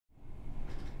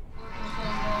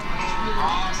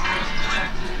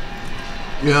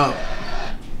Yeah.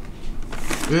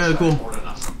 Yeah, cool.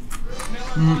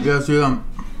 Yeah, see them.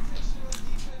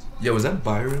 Yo, was that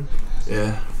Byron?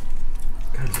 Yeah.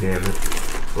 God damn it.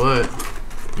 What?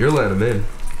 You're letting him in.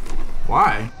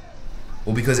 Why?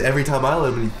 Well, because every time I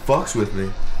let him in, he fucks with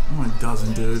me. No, he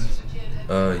doesn't, dude.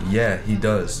 Yeah, he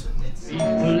does.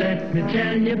 Let me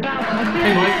tell you about my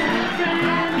hey, Mike.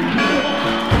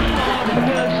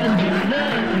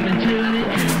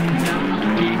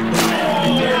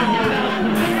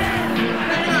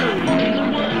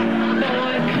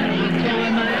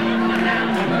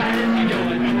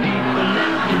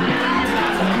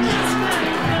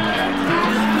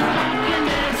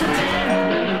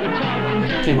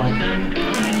 Hey, Mike.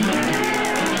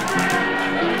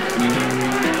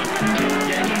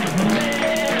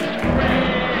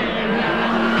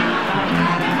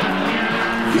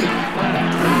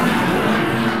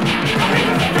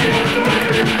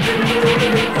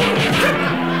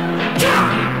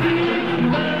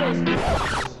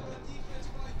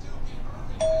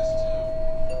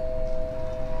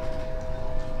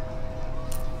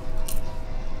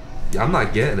 Yeah, I'm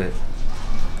not getting it.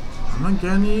 I'm not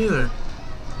getting it either.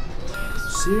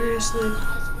 Seriously?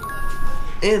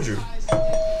 Andrew.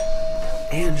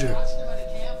 Andrew.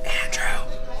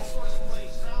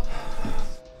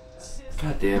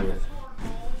 God damn it.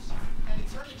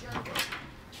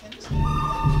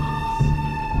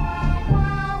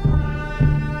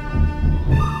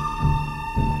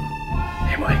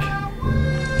 Hey, Mike.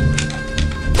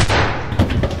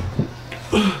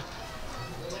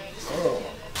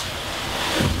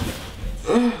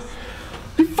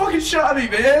 You fucking shot me,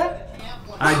 man!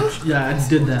 I just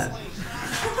did that.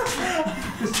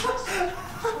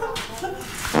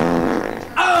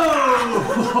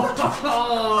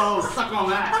 Oh, suck on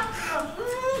that.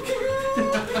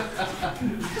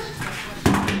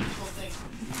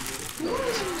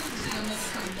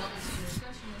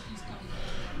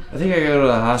 I think I gotta go to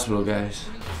the hospital, guys.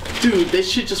 Dude, this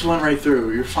shit just went right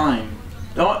through. You're fine.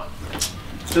 Don't.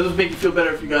 Doesn't make you feel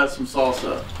better if you got some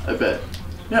salsa, I bet.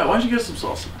 Yeah, why don't you get some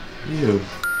salsa? Ew.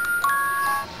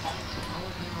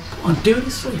 Come on, dude,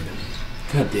 he's sleeping.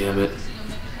 God damn it.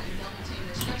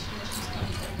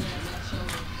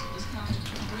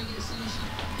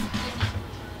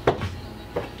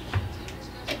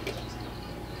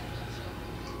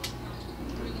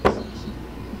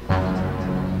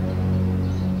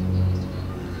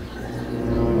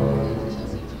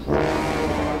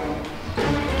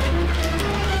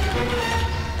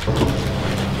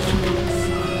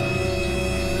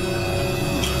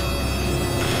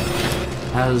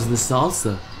 How's the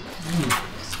salsa?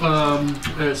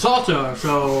 Salsa,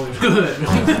 so it's good.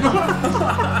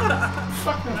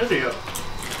 Fucking idiot.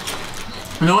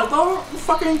 You know what though?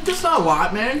 Fucking, just not a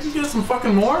lot, man. You get some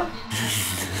fucking more?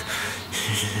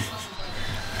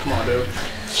 Come on, dude.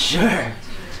 Sure.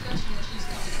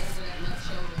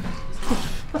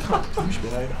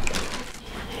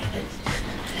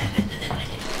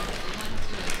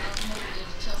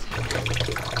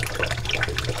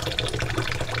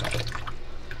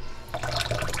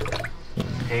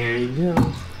 There you go.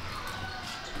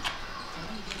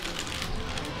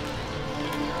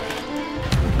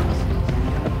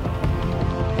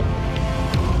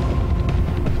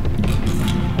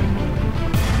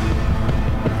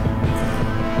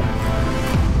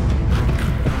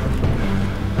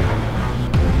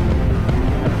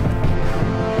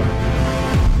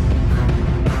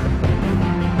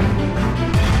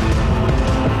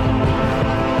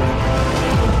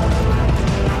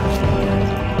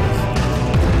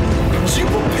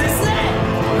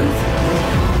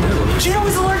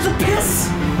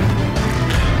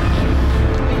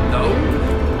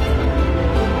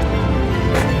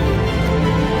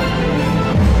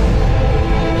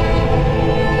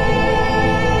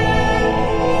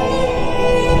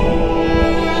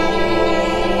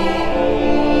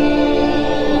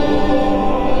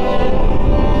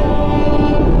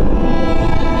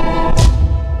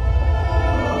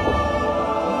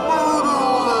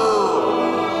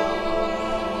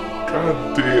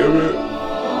 God damn it.